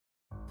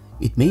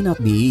It may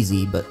not be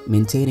easy, but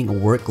maintaining a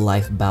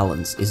work-life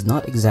balance is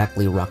not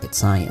exactly rocket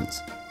science.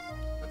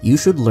 You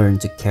should learn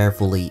to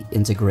carefully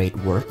integrate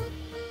work,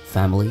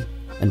 family,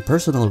 and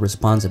personal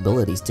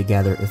responsibilities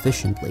together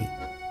efficiently.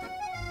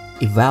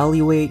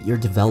 Evaluate your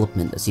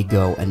development as you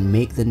go and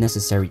make the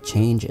necessary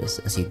changes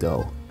as you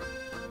go.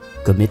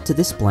 Commit to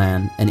this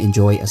plan and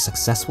enjoy a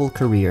successful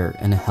career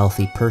and a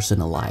healthy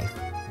personal life.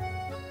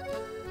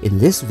 In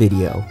this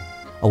video,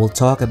 I will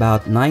talk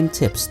about 9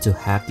 tips to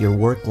hack your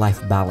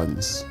work-life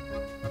balance.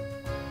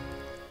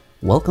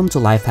 Welcome to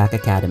Lifehack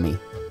Academy.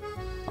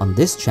 On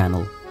this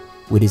channel,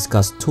 we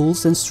discuss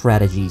tools and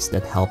strategies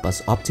that help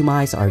us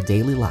optimize our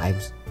daily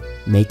lives,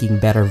 making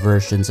better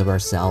versions of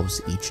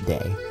ourselves each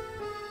day.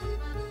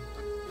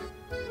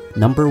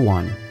 Number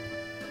 1.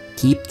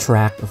 Keep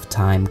track of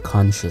time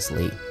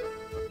consciously.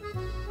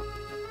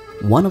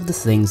 One of the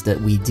things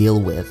that we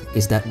deal with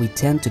is that we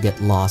tend to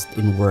get lost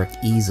in work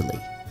easily.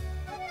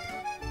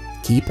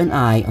 Keep an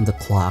eye on the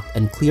clock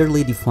and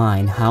clearly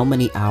define how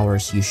many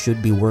hours you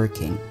should be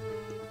working.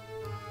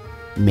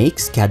 Make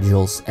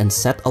schedules and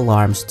set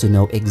alarms to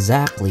know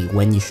exactly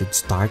when you should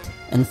start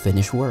and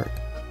finish work.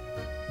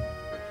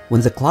 When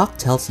the clock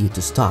tells you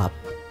to stop,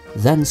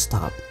 then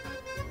stop.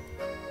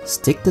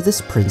 Stick to this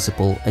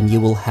principle and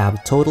you will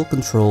have total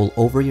control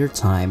over your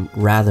time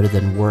rather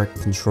than work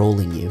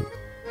controlling you.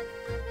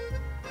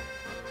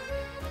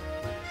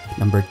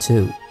 Number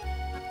 2.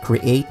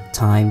 Create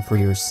time for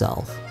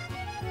yourself.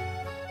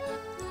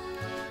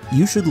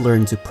 You should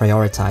learn to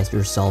prioritize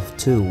yourself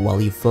too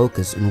while you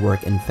focus on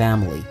work and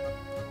family.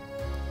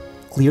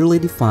 Clearly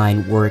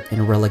define work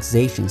and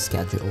relaxation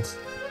schedules.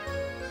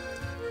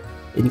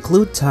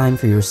 Include time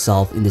for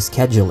yourself in the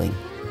scheduling.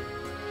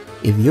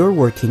 If you're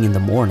working in the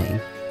morning,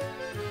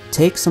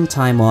 take some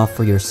time off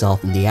for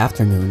yourself in the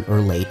afternoon or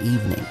late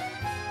evening.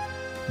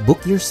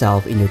 Book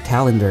yourself in your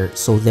calendar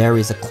so there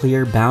is a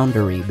clear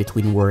boundary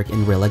between work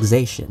and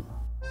relaxation.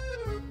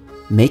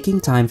 Making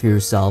time for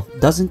yourself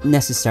doesn't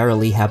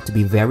necessarily have to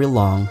be very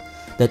long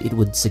that it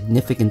would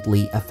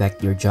significantly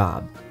affect your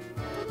job.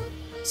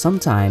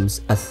 Sometimes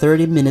a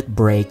 30-minute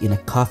break in a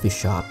coffee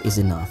shop is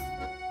enough,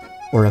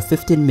 or a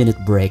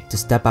 15-minute break to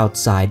step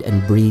outside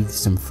and breathe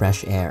some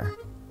fresh air.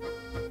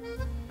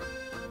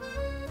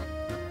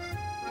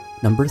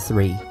 Number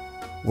 3.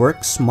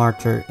 Work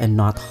smarter and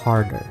not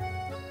harder.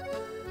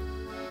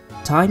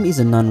 Time is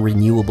a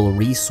non-renewable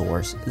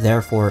resource,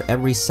 therefore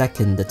every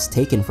second that's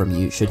taken from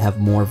you should have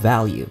more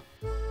value.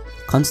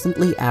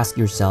 Constantly ask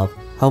yourself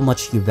how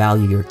much you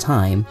value your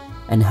time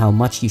and how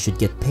much you should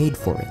get paid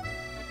for it.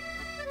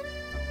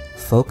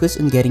 Focus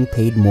on getting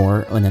paid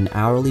more on an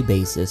hourly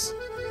basis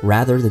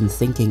rather than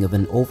thinking of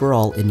an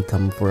overall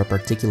income for a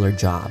particular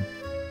job.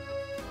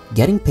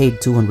 Getting paid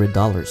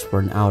 $200 for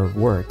an hour of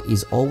work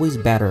is always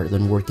better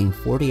than working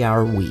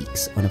 40-hour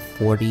weeks on a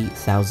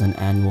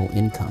 $40,000 annual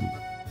income.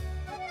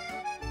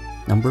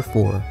 Number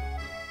 4.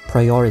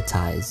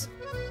 Prioritize.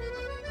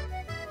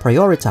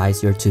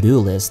 Prioritize your to-do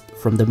list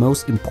from the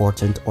most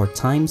important or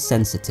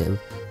time-sensitive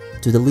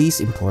to the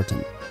least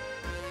important.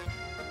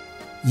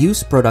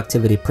 Use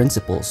productivity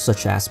principles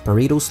such as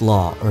Pareto's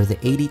Law or the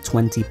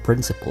 80-20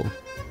 principle,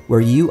 where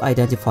you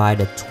identify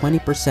the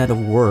 20% of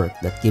work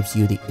that gives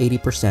you the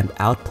 80%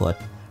 output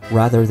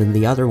rather than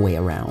the other way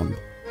around.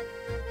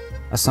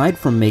 Aside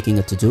from making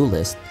a to-do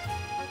list,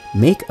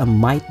 make a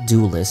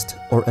might-do list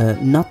or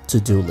a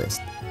not-to-do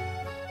list.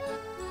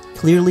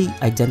 Clearly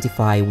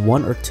identify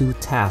 1 or 2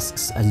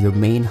 tasks as your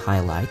main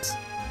highlights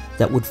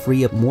that would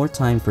free up more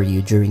time for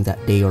you during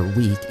that day or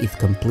week if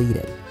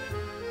completed.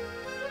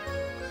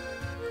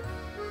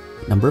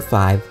 Number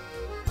 5.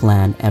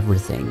 Plan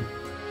everything.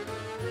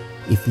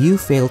 If you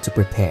fail to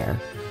prepare,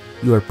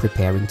 you are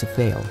preparing to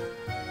fail.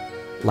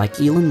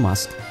 Like Elon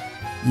Musk,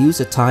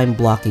 use a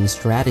time-blocking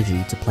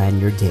strategy to plan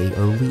your day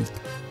or week.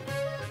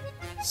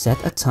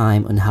 Set a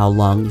time on how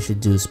long you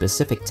should do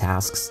specific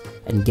tasks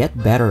and get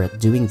better at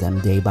doing them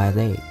day by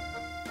day.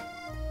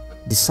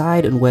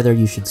 Decide on whether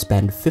you should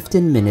spend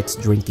 15 minutes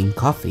drinking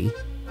coffee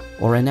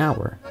or an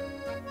hour.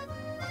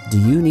 Do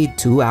you need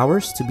 2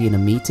 hours to be in a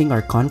meeting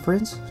or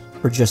conference,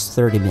 or just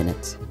 30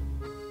 minutes?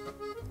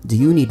 Do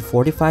you need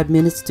 45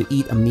 minutes to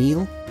eat a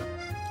meal,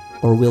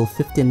 or will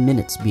 15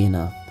 minutes be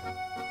enough?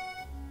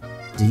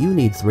 Do you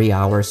need 3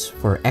 hours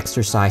for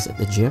exercise at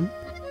the gym,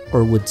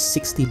 or would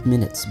 60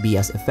 minutes be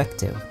as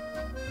effective?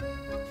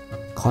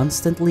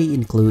 Constantly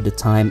include a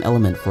time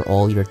element for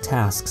all your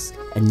tasks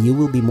and you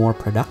will be more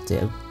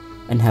productive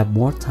and have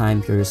more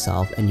time for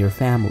yourself and your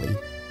family.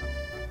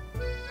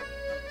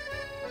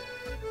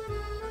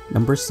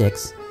 Number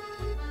 6.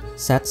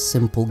 Set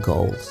simple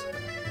goals.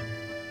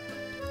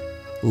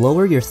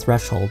 Lower your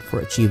threshold for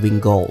achieving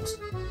goals.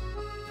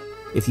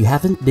 If you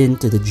haven't been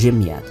to the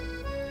gym yet,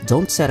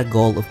 don't set a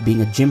goal of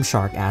being a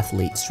Gymshark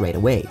athlete straight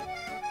away.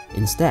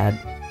 Instead,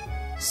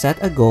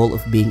 set a goal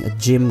of being a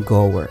gym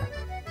goer.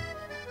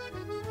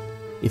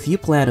 If you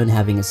plan on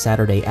having a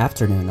Saturday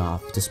afternoon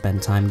off to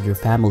spend time with your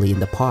family in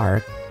the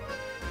park,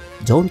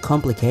 don't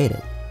complicate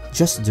it,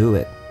 just do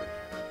it.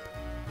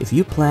 If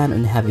you plan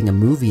on having a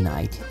movie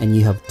night and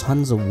you have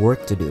tons of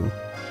work to do,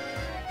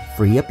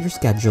 Free up your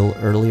schedule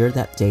earlier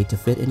that day to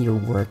fit in your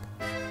work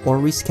or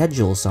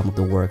reschedule some of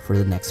the work for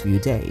the next few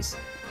days.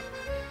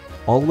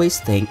 Always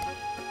think,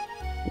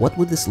 what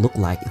would this look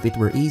like if it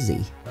were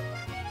easy?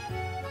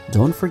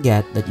 Don't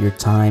forget that your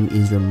time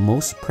is your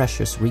most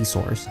precious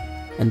resource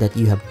and that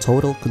you have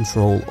total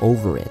control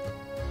over it.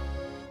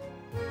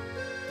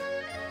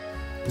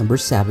 Number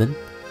 7,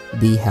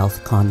 be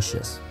health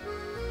conscious.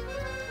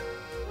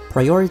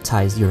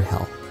 Prioritize your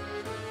health.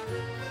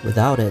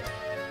 Without it,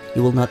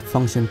 you will not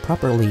function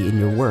properly in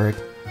your work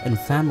and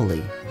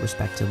family,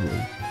 respectively.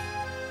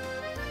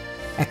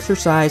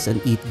 Exercise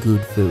and eat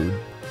good food.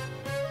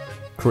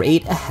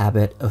 Create a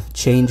habit of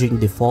changing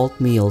default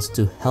meals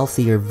to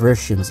healthier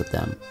versions of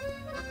them.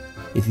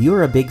 If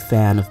you're a big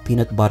fan of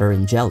peanut butter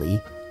and jelly,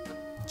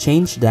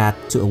 change that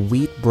to a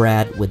wheat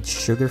bread with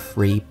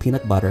sugar-free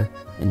peanut butter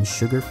and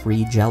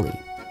sugar-free jelly.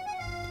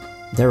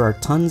 There are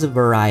tons of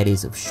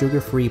varieties of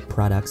sugar-free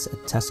products at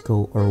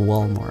Tesco or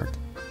Walmart.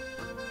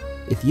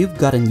 If you've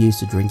gotten used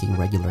to drinking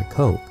regular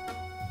Coke,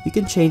 you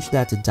can change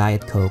that to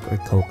Diet Coke or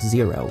Coke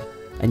Zero,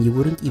 and you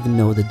wouldn't even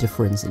know the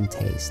difference in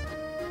taste.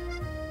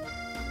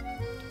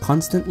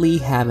 Constantly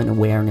have an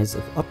awareness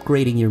of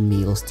upgrading your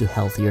meals to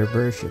healthier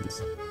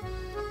versions.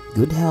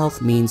 Good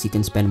health means you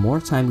can spend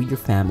more time with your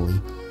family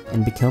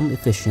and become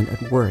efficient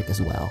at work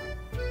as well.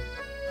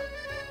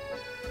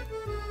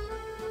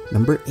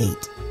 Number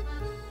 8.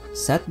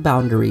 Set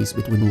boundaries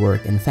between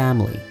work and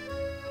family.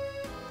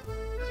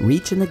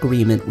 Reach an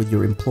agreement with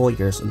your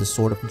employers on the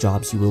sort of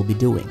jobs you will be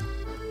doing.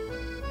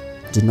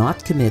 Do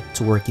not commit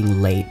to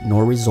working late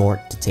nor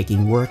resort to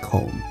taking work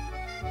home.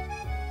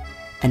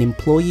 An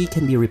employee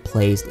can be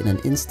replaced in an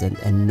instant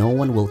and no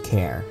one will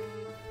care,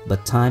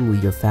 but time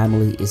with your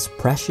family is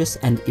precious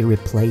and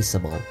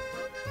irreplaceable.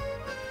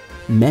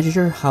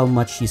 Measure how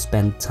much you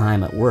spend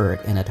time at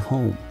work and at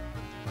home.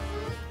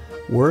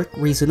 Work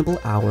reasonable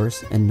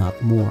hours and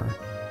not more.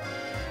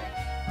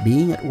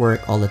 Being at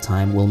work all the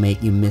time will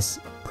make you miss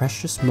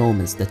precious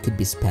moments that could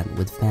be spent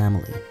with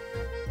family.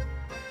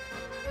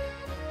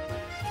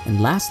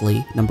 And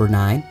lastly, number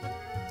 9,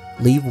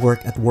 leave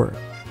work at work.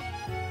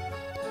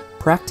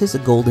 Practice a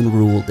golden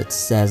rule that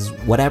says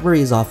whatever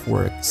is off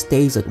work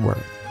stays at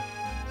work.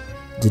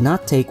 Do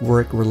not take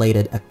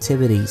work-related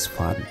activities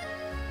fun.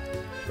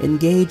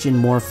 Engage in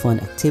more fun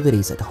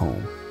activities at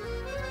home.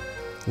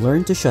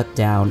 Learn to shut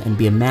down and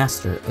be a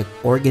master at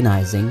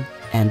organizing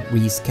and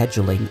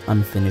rescheduling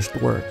unfinished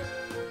work.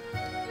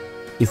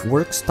 If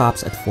work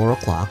stops at 4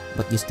 o'clock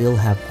but you still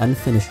have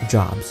unfinished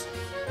jobs,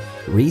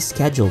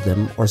 reschedule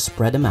them or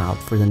spread them out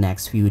for the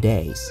next few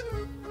days.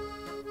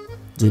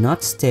 Do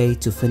not stay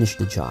to finish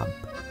the job.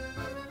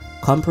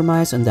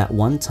 Compromise on that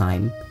one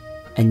time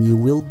and you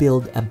will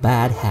build a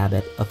bad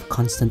habit of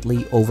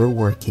constantly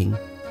overworking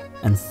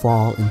and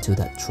fall into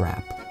that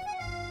trap.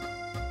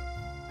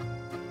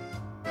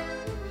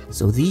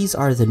 So these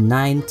are the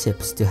 9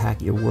 tips to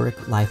hack your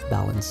work-life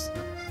balance.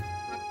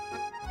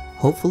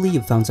 Hopefully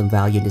you've found some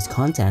value in this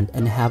content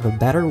and have a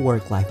better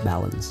work-life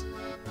balance.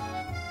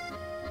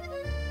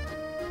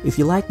 If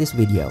you like this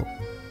video,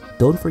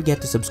 don't forget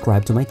to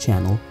subscribe to my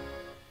channel,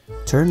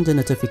 turn the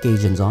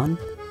notifications on,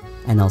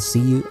 and I'll see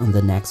you on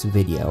the next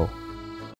video.